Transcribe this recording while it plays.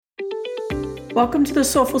Welcome to the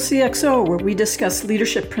Soulful CXO, where we discuss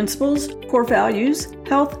leadership principles, core values,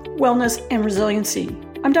 health, wellness, and resiliency.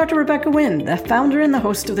 I'm Dr. Rebecca Wynn, the founder and the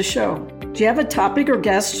host of the show. Do you have a topic or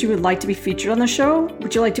guest you would like to be featured on the show?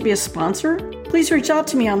 Would you like to be a sponsor? Please reach out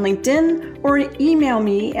to me on LinkedIn or email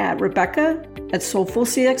me at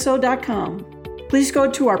rebecca@soulfulcxo.com. Please go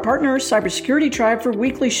to our partner, Cybersecurity Tribe, for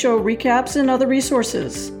weekly show recaps and other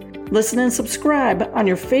resources. Listen and subscribe on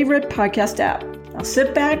your favorite podcast app. Now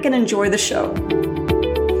sit back and enjoy the show.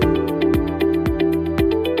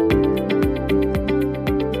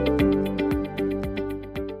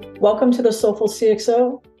 Welcome to the Soulful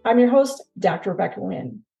CXO. I'm your host, Dr. Rebecca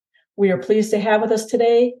Wynn. We are pleased to have with us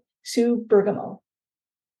today Sue Bergamo.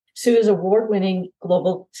 Sue is award-winning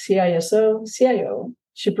global CIO.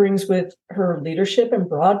 She brings with her leadership and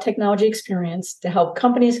broad technology experience to help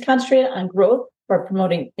companies concentrate on growth by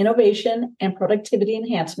promoting innovation and productivity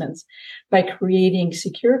enhancements by creating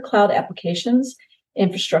secure cloud applications,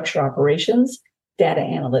 infrastructure operations, data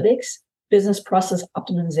analytics, business process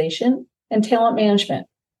optimization, and talent management.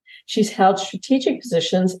 She's held strategic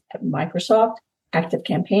positions at Microsoft,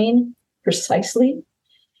 ActiveCampaign, Precisely,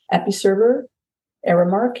 Episerver,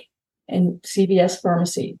 Aramark, and CVS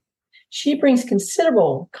Pharmacy. She brings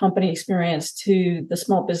considerable company experience to the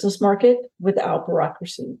small business market without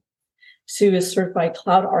bureaucracy. Sue is certified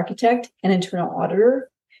cloud architect and internal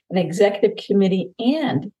auditor, an executive committee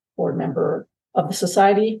and board member of the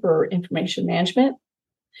Society for Information Management.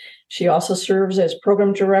 She also serves as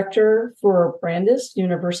program director for Brandeis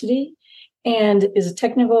University and is a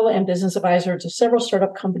technical and business advisor to several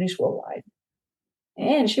startup companies worldwide.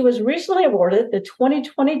 And she was recently awarded the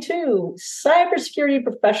 2022 Cybersecurity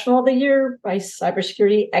Professional of the Year by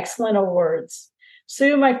Cybersecurity Excellence Awards.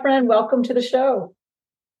 Sue, my friend, welcome to the show.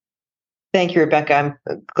 Thank you, Rebecca. I'm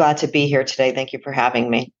glad to be here today. Thank you for having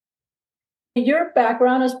me. Your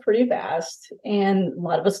background is pretty vast, and a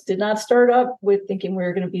lot of us did not start up with thinking we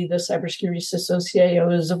were going to be the cybersecurity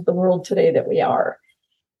CISOs of the world today that we are.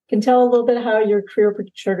 Can tell a little bit how your career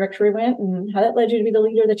trajectory went and how that led you to be the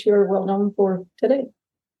leader that you are well known for today.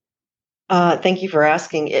 Thank you for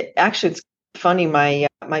asking. It's funny. My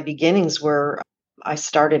beginnings were I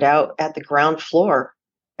started out at the ground floor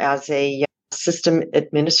as a system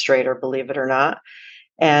administrator, believe it or not,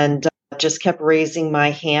 and just kept raising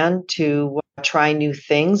my hand to try new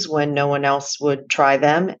things when no one else would try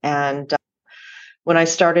them. And when I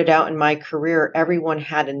started out in my career, everyone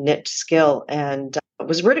had a niche skill, and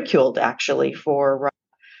was ridiculed actually for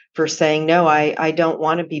saying, no, I don't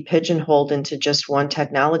want to be pigeonholed into just one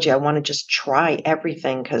technology. I want to just try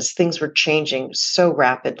everything because things were changing so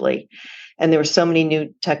rapidly. And there were so many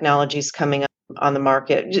new technologies coming up on the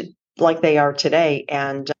market like they are today.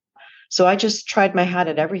 And so I just tried my hat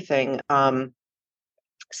at everything.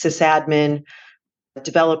 Sysadmin,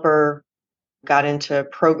 developer, got into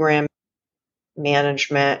program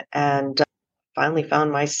management, and finally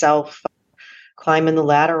found myself climbing the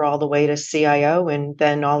ladder all the way to CIO. And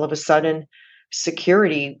then all of a sudden,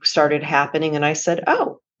 security started happening. And I said,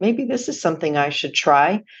 oh, maybe this is something I should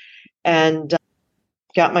try. And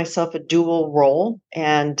got myself a dual role.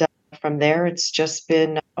 And from there, it's just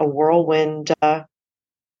been a whirlwind.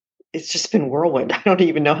 It's just been whirlwind. I don't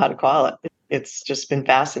even know how to call it. It's just been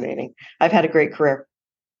fascinating. I've had a great career.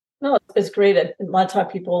 No, it's great. A lot of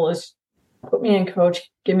times people is put me in, coach,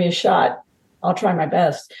 give me a shot. I'll try my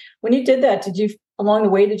best. When you did that, along the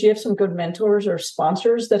way, did you have some good mentors or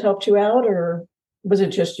sponsors that helped you out, or was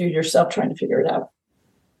it just you yourself trying to figure it out?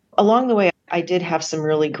 Along the way, I did have some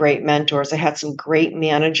really great mentors. I had some great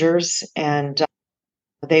managers, and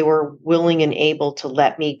they were willing and able to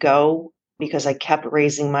let me go because I kept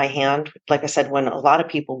raising my hand, like I said, when a lot of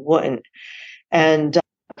people wouldn't. And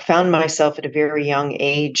found myself at a very young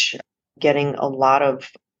age getting a lot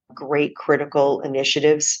of great critical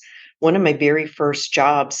initiatives. One of my very first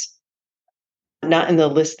jobs, not in the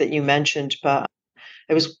list that you mentioned, but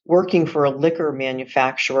I was working for a liquor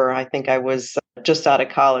manufacturer. I think I was just out of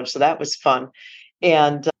college, so that was fun.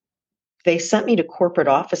 And they sent me to corporate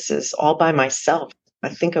offices all by myself. I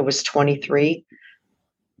think I was 23.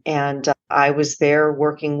 And I was there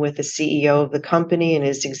working with the CEO of the company and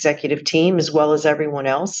his executive team, as well as everyone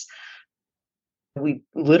else. We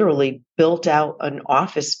literally built out an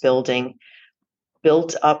office building,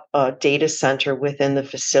 built up a data center within the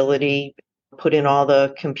facility, put in all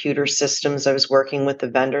the computer systems. I was working with the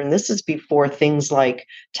vendor. And this is before things like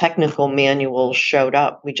technical manuals showed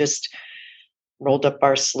up. We just rolled up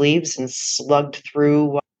our sleeves and slugged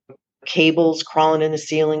through cables, crawling in the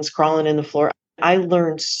ceilings, crawling in the floor. I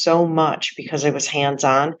learned so much because I was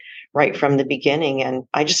hands-on right from the beginning, and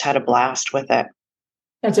I just had a blast with it.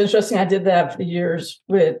 That's interesting. I did that for years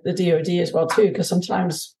with the DoD as well too, because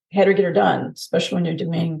sometimes you had to get her done, especially when you're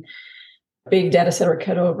doing big data center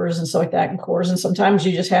cutovers and stuff like that and cores. And sometimes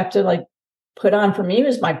you just have to like put on, for me, it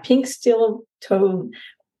was my pink steel toe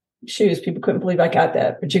shoes. People couldn't believe I got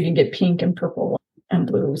that, but you can get pink and purple and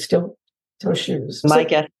blue steel toe shoes. My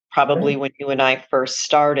guess, probably when you and I first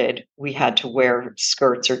started, we had to wear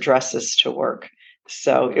skirts or dresses to work.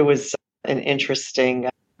 So it was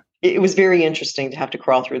it was very interesting to have to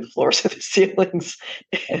crawl through the floors of the ceilings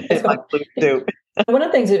in my blue suit. One of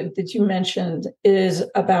the things that you mentioned is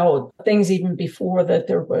about things even before that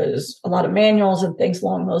there was a lot of manuals and things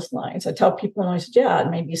along those lines. I tell people, and I said, yeah,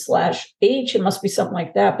 maybe /H, it must be something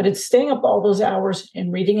like that. But it's staying up all those hours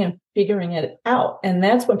and reading and figuring it out. And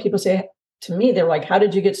that's when people say to me, they're like, how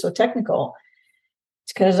did you get so technical?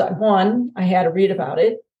 It's because, one, I had to read about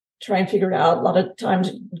it, try and figure it out. A lot of times,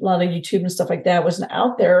 a lot of YouTube and stuff like that wasn't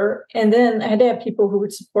out there. And then I had to have people who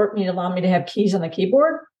would support me, allow me to have keys on the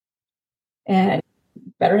keyboard. And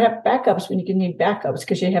better have backups when you can need backups,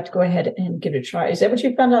 because you have to go ahead and give it a try. Is that what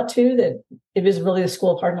you found out too, that it was really the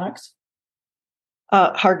school of hard knocks?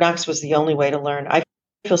 Hard knocks was the only way to learn. I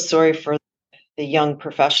feel sorry for the young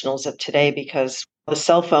professionals of today, because the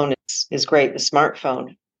cell phone is great, the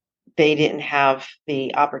smartphone. They didn't have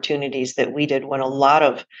the opportunities that we did when a lot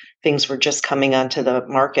of things were just coming onto the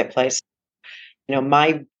marketplace.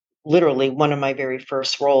 Literally one of my very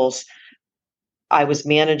first roles, I was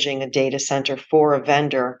managing a data center for a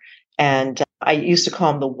vendor, and I used to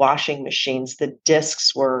call them the washing machines. The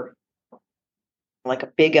discs were like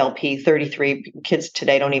a big LP, 33. Kids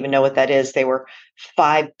today don't even know what that is. They were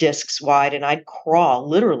 5 discs wide, and I'd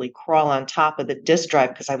literally crawl on top of the disk drive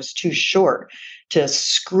because I was too short to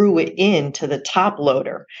screw it into the top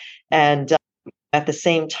loader. And at the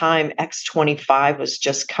same time, X25 was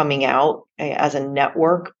just coming out as a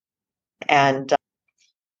network, and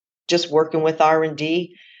just working with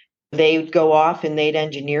R&D, they'd go off and they'd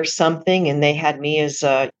engineer something, and they had me as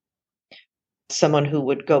someone who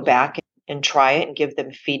would go back and try it and give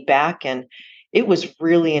them feedback. And it was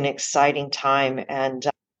really an exciting time. And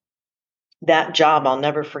that job, I'll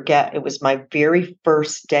never forget. It was my very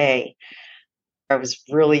first day. I was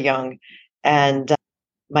really young. And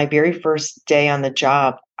my very first day on the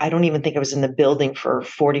job, I don't even think I was in the building for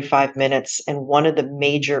 45 minutes. And one of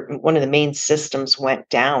the main systems went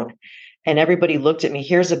down. And everybody looked at me.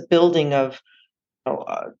 Here's a building of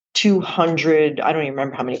 200, I don't even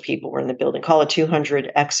remember how many people were in the building, call it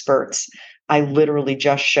 200 experts. I literally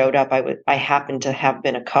just showed up. I happened to have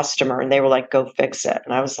been a customer, and they were like, go fix it.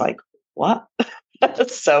 And I was like, what?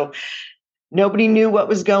 So nobody knew what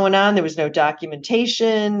was going on. There was no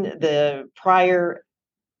documentation. The prior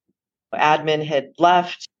admin had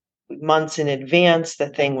left months in advance. The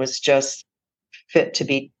thing was just fit to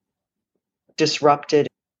be disrupted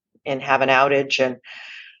and have an outage. And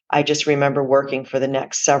I just remember working for the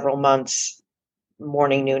next several months,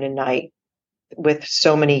 morning, noon, and night, with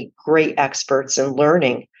so many great experts and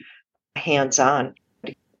learning hands-on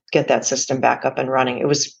to get that system back up and running. It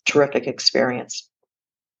was a terrific experience.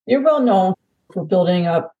 You're well known for building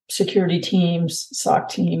up security teams, SOC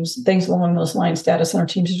teams, things along those lines, data center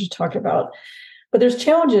teams that you talked about. But there's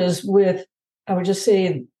challenges with, I would just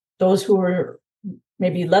say, those who are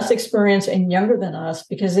maybe less experienced and younger than us,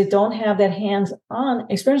 because they don't have that hands-on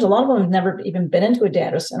experience. A lot of them have never even been into a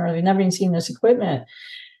data center. They've never even seen this equipment.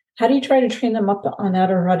 How do you try to train them up on that,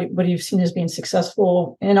 or what have you seen as being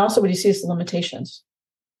successful? And also, what do you see as the limitations?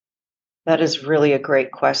 That is really a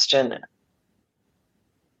great question.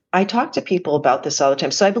 I talk to people about this all the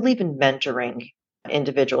time. So I believe in mentoring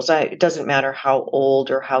individuals. It doesn't matter how old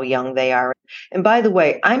or how young they are. And by the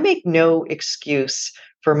way, I make no excuse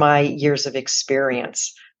for my years of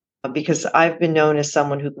experience, because I've been known as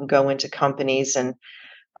someone who can go into companies and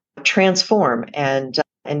transform and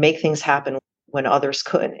make things happen when others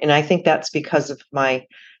couldn't. And I think that's because of my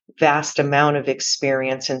vast amount of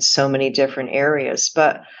experience in so many different areas.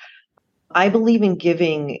 But I believe in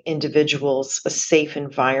giving individuals a safe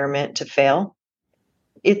environment to fail.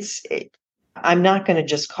 I'm not going to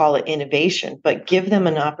just call it innovation, but give them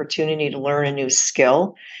an opportunity to learn a new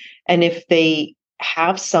skill. And if they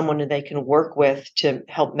have someone that they can work with to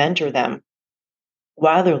help mentor them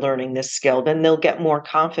while they're learning this skill, then they'll get more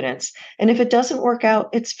confidence. And if it doesn't work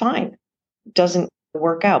out, it's fine. It doesn't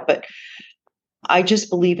work out. But I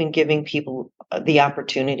just believe in giving people the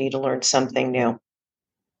opportunity to learn something new.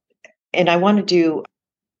 And I want to do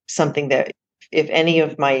something that if any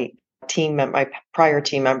of my prior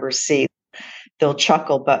team members see, they'll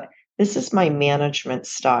chuckle, but this is my management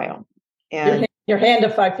style. And your hand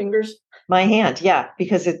of 5 fingers? My hand, yeah,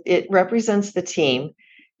 because it represents the team.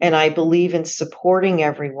 And I believe in supporting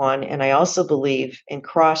everyone. And I also believe in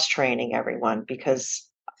cross-training everyone, because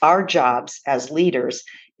our jobs as leaders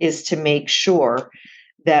is to make sure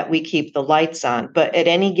that we keep the lights on. But at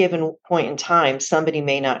any given point in time, somebody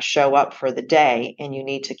may not show up for the day and you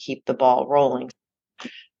need to keep the ball rolling.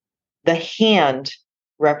 The hand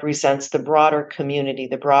represents the broader community,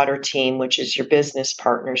 the broader team, which is your business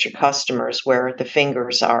partners, your customers, where the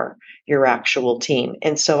fingers are your actual team.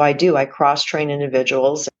 And so I cross train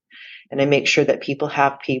individuals, and I make sure that people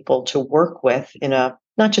have people to work with in a,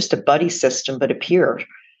 not just a buddy system, but a peer,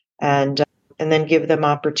 and then give them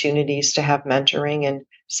opportunities to have mentoring and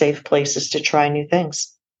safe places to try new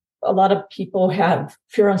things. A lot of people have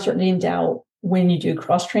fear, uncertainty, and doubt when you do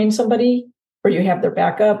cross train somebody, or you have their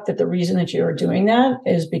backup, that the reason that you are doing that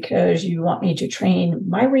is because you want me to train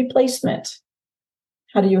my replacement.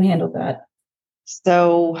 How do you handle that?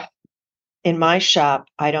 So in my shop,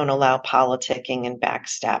 I don't allow politicking and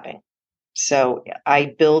backstabbing. So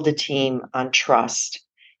I build a team on trust.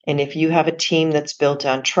 And if you have a team that's built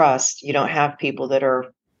on trust, you don't have people that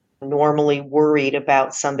are normally worried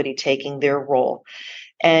about somebody taking their role.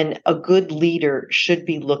 And a good leader should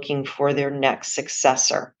be looking for their next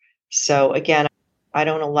successor. So again, I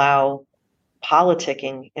don't allow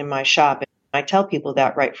politicking in my shop. I tell people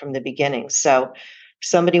that right from the beginning. So if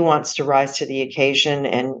somebody wants to rise to the occasion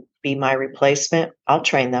and be my replacement, I'll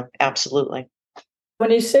train them. Absolutely.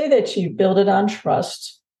 When you say that you build it on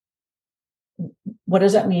trust, what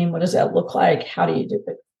does that mean? What does that look like? How do you do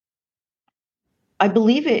it? I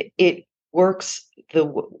believe it works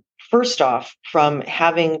first off from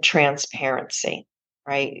having transparency,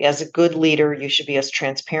 right? As a good leader, you should be as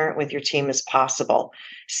transparent with your team as possible,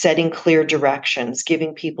 setting clear directions,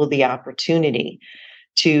 giving people the opportunity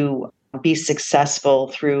to be successful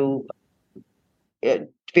through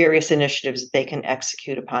various initiatives that they can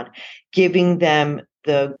execute upon, giving them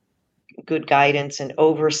the good guidance and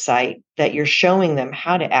oversight that you're showing them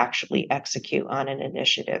how to actually execute on an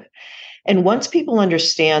initiative. And once people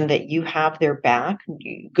understand that you have their back,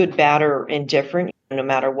 good, bad, or indifferent, no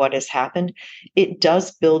matter what has happened, it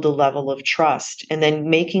does build a level of trust. And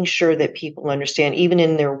then making sure that people understand, even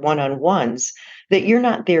in their one-on-ones, that you're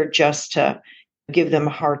not there just to give them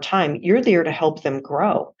a hard time. You're there to help them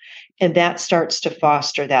grow. And that starts to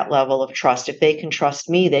foster that level of trust. If they can trust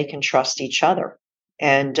me, they can trust each other.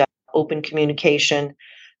 And open communication,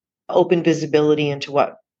 open visibility into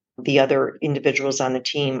what the other individuals on the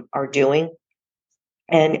team are doing,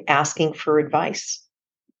 and asking for advice.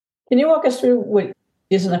 Can you walk us through what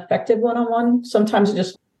is an effective one-on-one? Sometimes it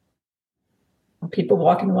just people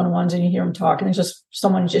walk into one-on-ones and you hear them talk and it's just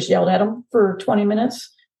someone just yelled at them for 20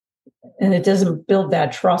 minutes and it doesn't build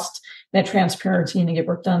that trust, that transparency, and to get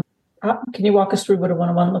work done. Can you walk us through what a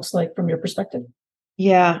one-on-one looks like from your perspective?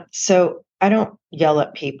 Yeah. So I don't yell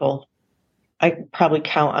at people. I probably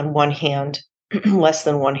count on one hand, less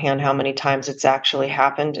than one hand, how many times it's actually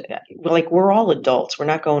happened. Like, we're all adults. We're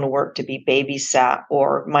not going to work to be babysat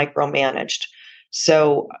or micromanaged.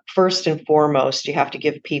 So first and foremost, you have to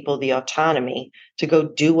give people the autonomy to go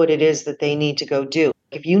do what it is that they need to go do.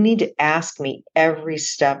 If you need to ask me every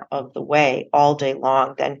step of the way all day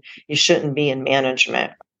long, then you shouldn't be in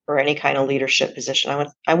management or any kind of leadership position.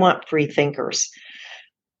 I want free thinkers.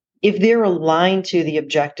 If they're aligned to the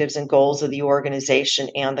objectives and goals of the organization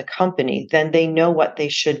and the company, then they know what they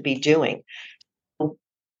should be doing.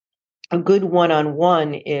 A good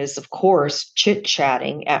one-on-one is, of course,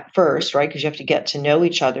 chit-chatting at first, right? Because you have to get to know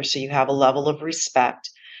each other so you have a level of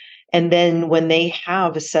respect. And then when they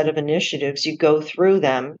have a set of initiatives, you go through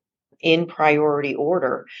them in priority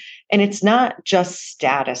order. And it's not just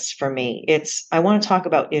status for me. I want to talk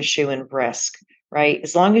about issue and risk, right?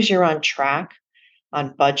 As long as you're on track,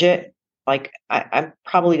 on budget, like I'm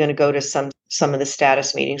probably going to go to some of the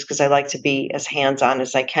status meetings because I like to be as hands-on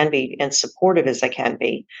as I can be and supportive as I can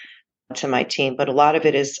be to my team. But a lot of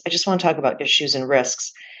it is, I just want to talk about issues and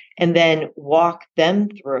risks and then walk them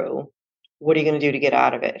through, what are you going to do to get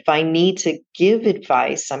out of it? If I need to give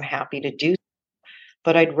advice, I'm happy to do,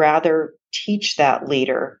 but I'd rather teach that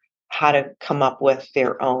leader how to come up with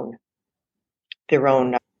their own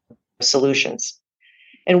solutions.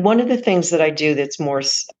 And one of the things that I do that's more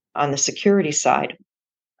on the security side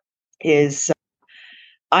is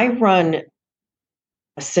I run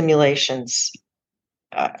simulations,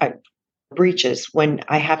 breaches when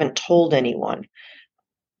I haven't told anyone.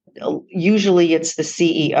 Usually it's the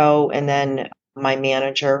CEO and then my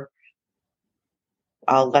manager.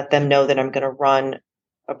 I'll let them know that I'm going to run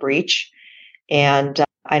a breach. And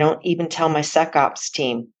I don't even tell my SecOps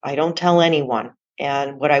team. I don't tell anyone.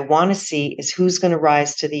 And what I want to see is who's going to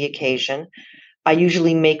rise to the occasion. I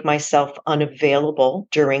usually make myself unavailable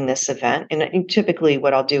during this event. And typically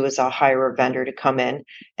what I'll do is I'll hire a vendor to come in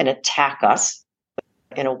and attack us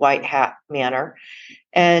in a white hat manner.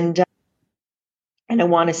 And I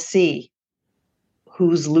want to see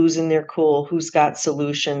who's losing their cool, who's got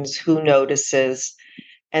solutions, who notices.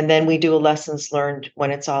 And then we do a lessons learned when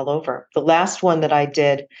it's all over. The last one that I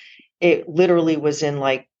did, it literally was in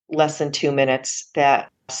like less than 2 minutes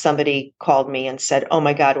that somebody called me and said, "Oh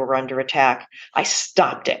my God, we're under attack." I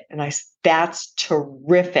stopped it and that's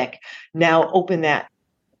terrific. Now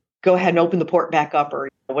go ahead and open the port back up, or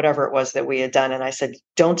whatever it was that we had done. And I said,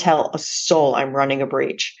 "Don't tell a soul I'm running a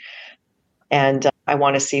breach." And I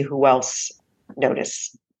want to see who else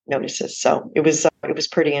notices. So it was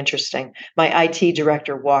pretty interesting. My IT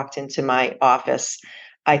director walked into my office.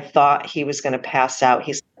 I thought he was going to pass out.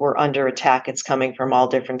 We're under attack. It's coming from all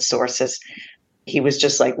different sources. He was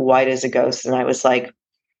just like white as a ghost. And I was like,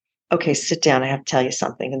 "Okay, sit down. I have to tell you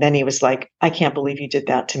something." And then he was like, "I can't believe you did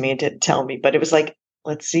that to me and didn't tell me." But it was like,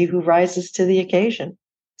 let's see who rises to the occasion.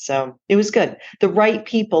 So it was good. The right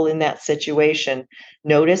people in that situation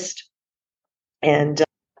noticed, and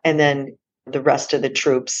then the rest of the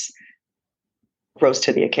troops rose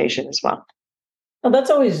to the occasion as well. Well, that's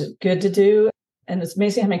always good to do. And it's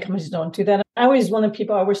amazing how many companies don't do that. I always, one of the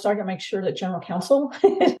people I always start to make sure that general counsel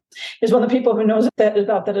is one of the people who knows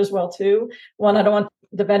about that as well too. One, I don't want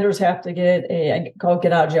the vendors have to get I call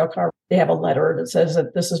get out of jail card. They have a letter that says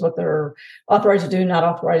that this is what they're authorized to do, not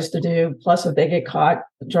authorized to do. Plus, if they get caught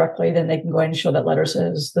directly, then they can go ahead and show that letter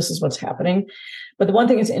says this is what's happening. But the one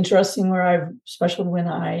thing that's interesting where especially when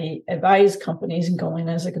I advise companies and go in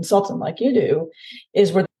as a consultant like you do,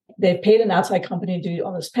 is where they've paid an outside company to do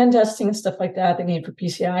all this pen testing and stuff like that. They need for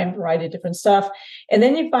PCI and a variety of different stuff. And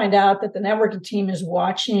then you find out that the networking team is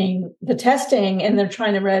watching the testing and they're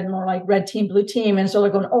trying to read more like red team, blue team. And so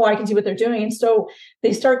they're going, "Oh, I can see what they're doing." And so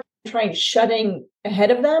they start trying shutting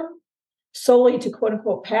ahead of them solely to quote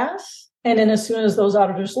unquote pass. And then as soon as those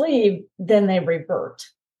auditors leave, then they revert,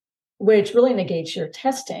 which really negates your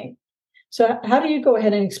testing. So how do you go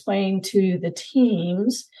ahead and explain to the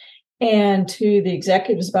teams and to the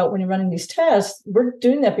executives about when you're running these tests? We're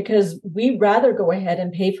doing that because we'd rather go ahead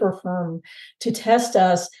and pay for a firm to test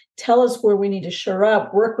us, tell us where we need to shore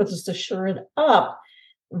up, work with us to shore it up,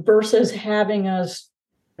 versus having us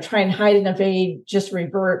try and hide and evade, just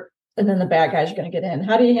revert, and then the bad guys are going to get in.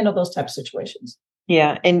 How do you handle those types of situations?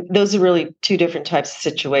 Yeah, and those are really two different types of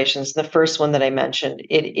situations. The first one that I mentioned,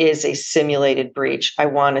 it is a simulated breach. I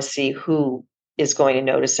want to see who is going to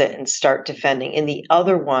notice it and start defending. In the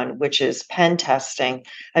other one, which is pen testing,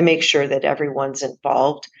 I make sure that everyone's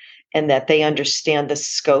involved and that they understand the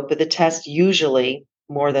scope of the test. Usually,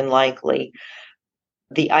 more than likely,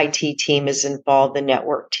 the IT team is involved, the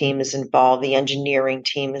network team is involved, the engineering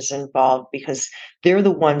team is involved, because they're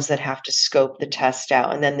the ones that have to scope the test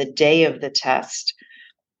out. And then the day of the test,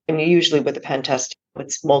 and usually with the pen test,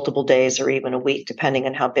 it's multiple days or even a week, depending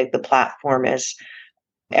on how big the platform is.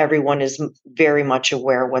 Everyone is very much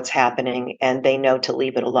aware what's happening and they know to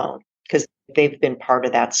leave it alone because they've been part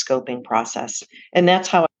of that scoping process. And that's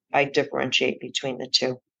how I differentiate between the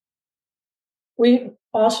two. We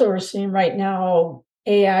also are seeing right now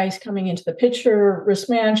AI is coming into the picture, risk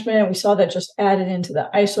management. We saw that just added into the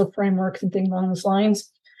ISO framework and things along those lines.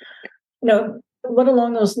 What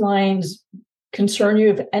along those lines concern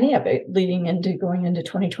you, if any of it, going into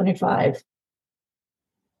 2025?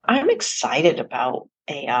 I'm excited about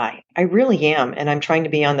AI. I really am. And I'm trying to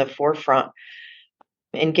be on the forefront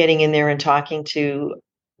and getting in there and talking to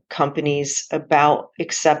companies about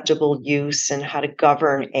acceptable use and how to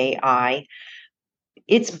govern AI.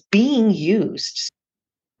 It's being used.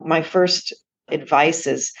 My first advice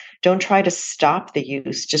is don't try to stop the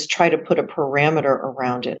use, just try to put a parameter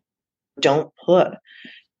around it. Don't put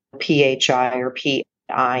PHI or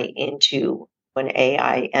PI into an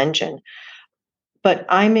AI engine. But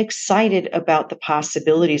I'm excited about the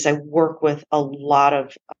possibilities. I work with a lot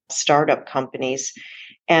of startup companies,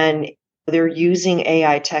 and they're using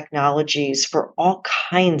AI technologies for all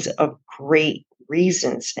kinds of great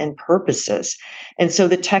reasons and purposes. And so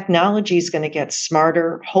the technology is going to get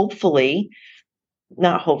smarter, hopefully,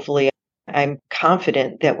 not hopefully, I'm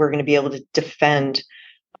confident that we're going to be able to defend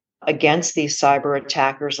against these cyber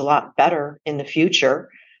attackers a lot better in the future.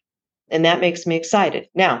 And that makes me excited.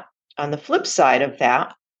 Now, on the flip side of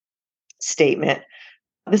that statement,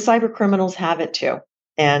 the cyber criminals have it too.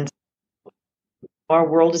 And our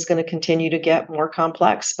world is going to continue to get more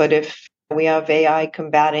complex. But if we have AI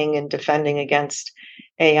combating and defending against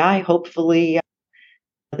AI, hopefully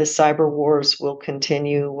the cyber wars will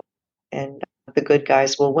continue and the good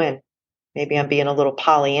guys will win. Maybe I'm being a little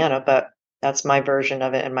Pollyanna, but That's my version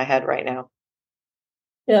of it in my head right now.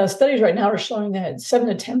 Yeah, studies right now are showing that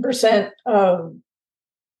 7 to 10% of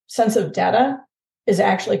sensitive data is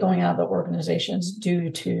actually going out of the organizations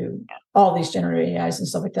due to all these generative AIs and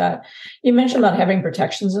stuff like that. You mentioned about having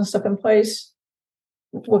protections and stuff in place.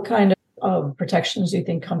 What kind of protections do you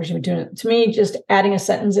think companies should be doing? To me, just adding a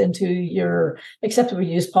sentence into your acceptable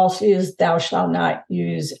use policy is thou shalt not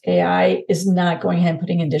use AI is not going ahead and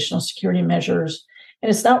putting additional security measures.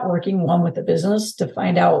 And it's not working one with the business to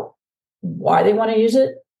find out why they want to use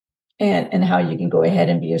it and how you can go ahead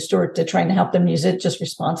and be a steward to trying to help them use it just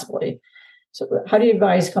responsibly. So how do you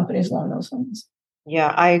advise companies along those lines?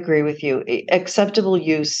 Yeah, I agree with you. Acceptable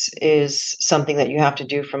use is something that you have to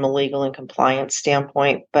do from a legal and compliance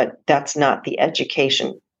standpoint, but that's not the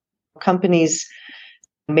education. Companies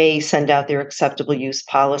may send out their acceptable use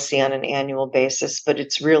policy on an annual basis, but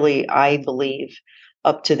it's really, I believe,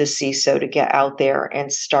 up to the CISO to get out there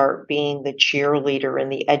and start being the cheerleader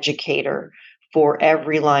and the educator for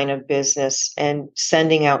every line of business and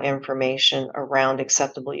sending out information around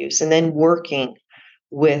acceptable use and then working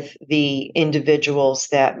with the individuals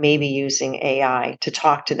that may be using AI to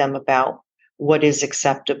talk to them about what is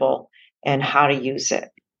acceptable and how to use it.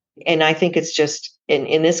 And I think it's just,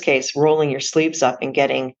 in this case, rolling your sleeves up and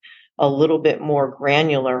getting a little bit more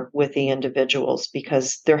granular with the individuals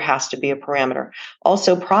because there has to be a parameter.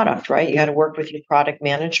 Also, product, right? You got to work with your product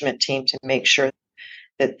management team to make sure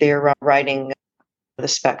that they're writing the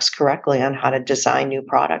specs correctly on how to design new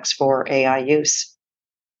products for AI use.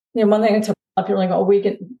 One thing that's popular, like, oh,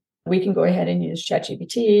 we can go ahead and use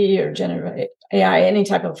ChatGPT or generate AI, any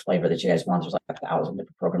type of flavor that you guys want. There's like 1,000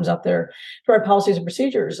 different programs out there to write policies and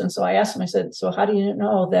procedures. And so I asked them, I said, so how do you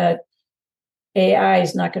know that AI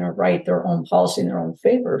is not going to write their own policy in their own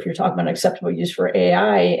favor? If you're talking about acceptable use for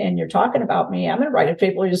AI and you're talking about me, I'm going to write it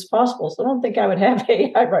favorable use as possible. So I don't think I would have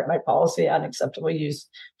AI write my policy on acceptable use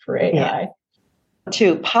for AI. Yeah.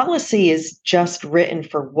 Two, policy is just written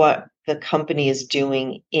for what the company is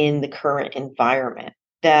doing in the current environment.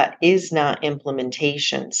 That is not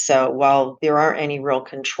implementation. So while there aren't any real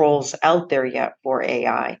controls out there yet for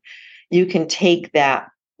AI, you can take that,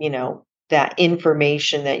 that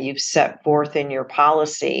information that you've set forth in your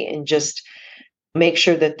policy and just make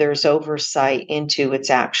sure that there's oversight into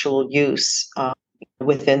its actual use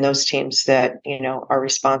within those teams that are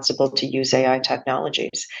responsible to use AI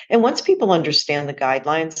technologies. And once people understand the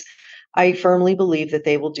guidelines, I firmly believe that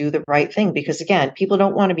they will do the right thing because, again, people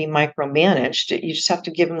don't want to be micromanaged. You just have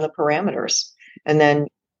to give them the parameters and then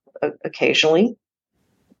occasionally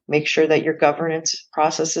make sure that your governance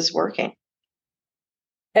process is working.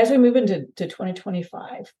 As we move into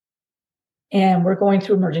 2025 and we're going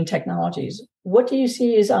through emerging technologies, what do you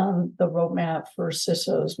see is on the roadmap for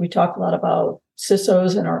CISOs? We talk a lot about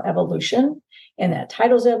CISOs and our evolution and that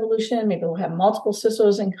titles evolution. Maybe we'll have multiple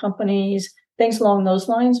CISOs in companies, things along those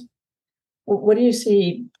lines. What do you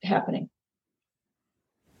see happening?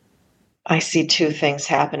 I see two things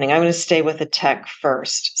happening. I'm going to stay with the tech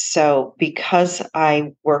first. So, because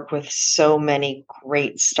I work with so many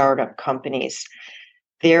great startup companies,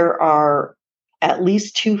 there are at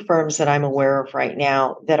least two firms that I'm aware of right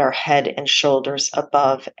now that are head and shoulders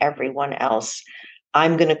above everyone else.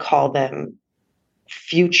 I'm going to call them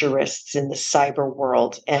futurists in the cyber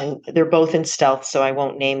world, and they're both in stealth, so I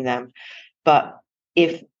won't name them. But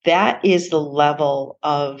if that is the level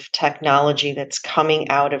of technology that's coming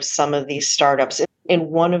out of some of these startups, and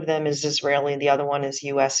one of them is Israeli, the other one is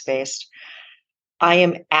US based,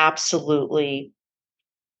 I'm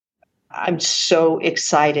so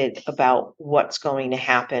excited about what's going to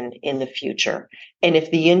happen in the future. And if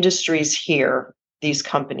the industry's here, these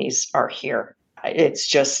companies are here. It's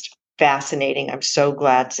just fascinating. I'm so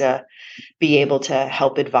glad to be able to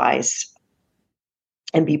help advise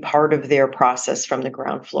and be part of their process from the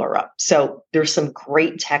ground floor up. So there's some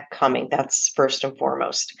great tech coming. That's first and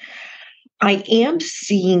foremost. I am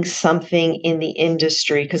seeing something in the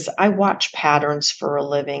industry because I watch patterns for a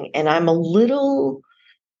living, and I'm a little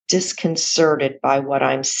disconcerted by what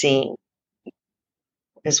I'm seeing,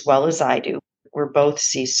 as well as I do. We're both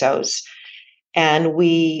CISOs, and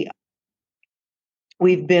we've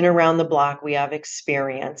been around the block. We have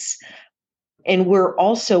experience, and we're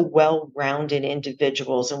also well-rounded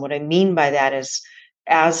individuals. And what I mean by that is,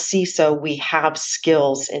 as CISO, we have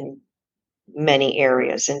skills in many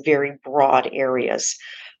areas, in very broad areas.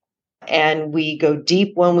 And we go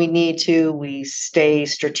deep when we need to. We stay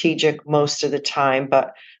strategic most of the time,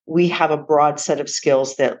 but we have a broad set of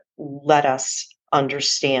skills that let us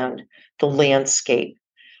understand the landscape.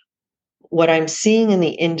 What I'm seeing in the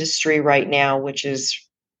industry right now, which is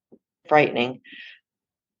frightening,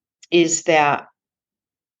 is that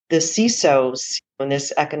the CISOs in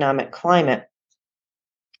this economic climate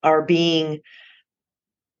are being,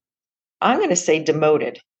 I'm going to say,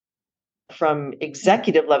 demoted from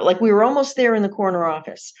executive level. Like we were almost there in the corner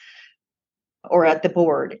office or at the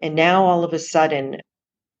board. And now all of a sudden,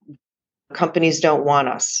 companies don't want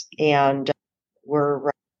us. And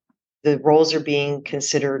the roles are being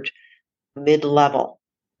considered mid-level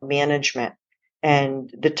management.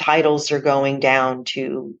 And the titles are going down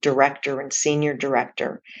to director and senior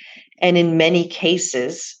director. And in many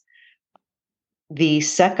cases, the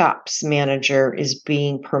SecOps manager is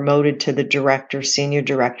being promoted to the director, senior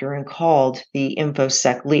director, and called the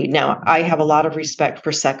InfoSec lead. Now, I have a lot of respect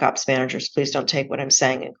for SecOps managers. Please don't take what I'm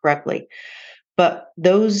saying incorrectly. But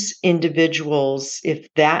those individuals, if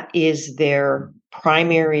that is their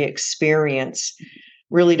primary experience,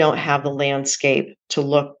 really don't have the landscape to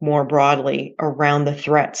look more broadly around the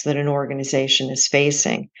threats that an organization is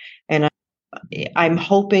facing. And I'm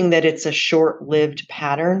hoping that it's a short-lived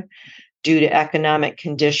pattern due to economic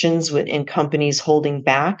conditions in companies holding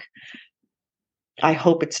back. I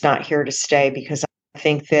hope it's not here to stay, because I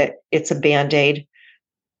think that it's a Band-Aid.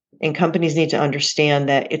 And companies need to understand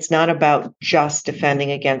that it's not about just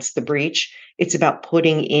defending against the breach. It's about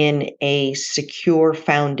putting in a secure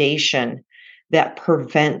foundation that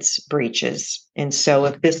prevents breaches. And so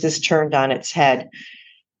if this is turned on its head,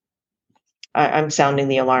 I'm sounding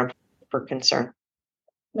the alarm for concern.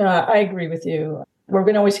 I agree with you. We're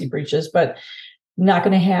going to always see breaches, but not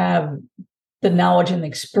going to have the knowledge and the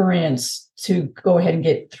experience to go ahead and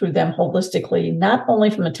get through them holistically, not only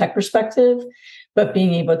from a tech perspective, but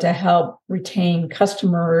being able to help retain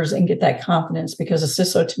customers and get that confidence. Because a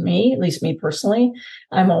CISO, to me, at least me personally,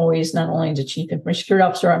 I'm always not only the chief information security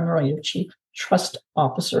officer, I'm really the chief trust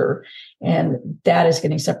officer, and that is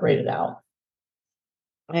getting separated out.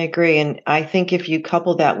 I agree. And I think if you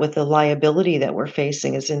couple that with the liability that we're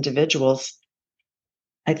facing as individuals,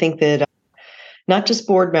 I think that not just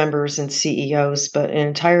board members and CEOs, but an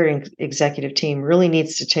entire executive team really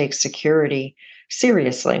needs to take security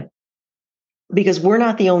seriously, because we're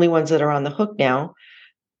not the only ones that are on the hook now.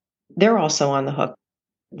 They're also on the hook,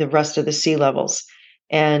 the rest of the C-levels.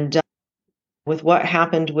 And with what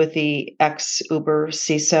happened with the ex-Uber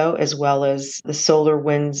CISO, as well as the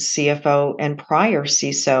SolarWinds CFO and prior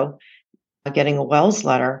CISO getting a Wells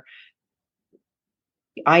letter,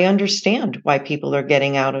 I understand why people are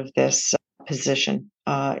getting out of this position.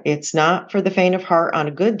 It's not for the faint of heart on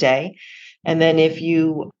a good day. And then if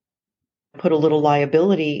you put a little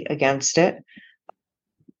liability against it,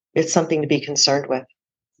 it's something to be concerned with.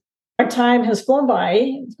 Our time has flown by,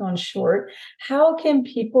 it's gone short. How can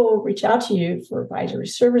people reach out to you for advisory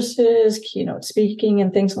services, keynote speaking,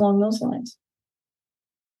 and things along those lines?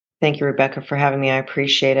 Thank you, Rebecca, for having me. I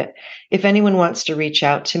appreciate it. If anyone wants to reach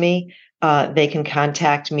out to me, they can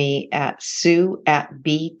contact me at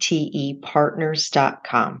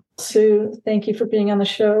sue@btepartners.com. Sue, thank you for being on the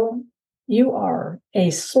show. You are a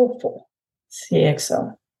soulful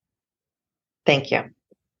CXO. Thank you.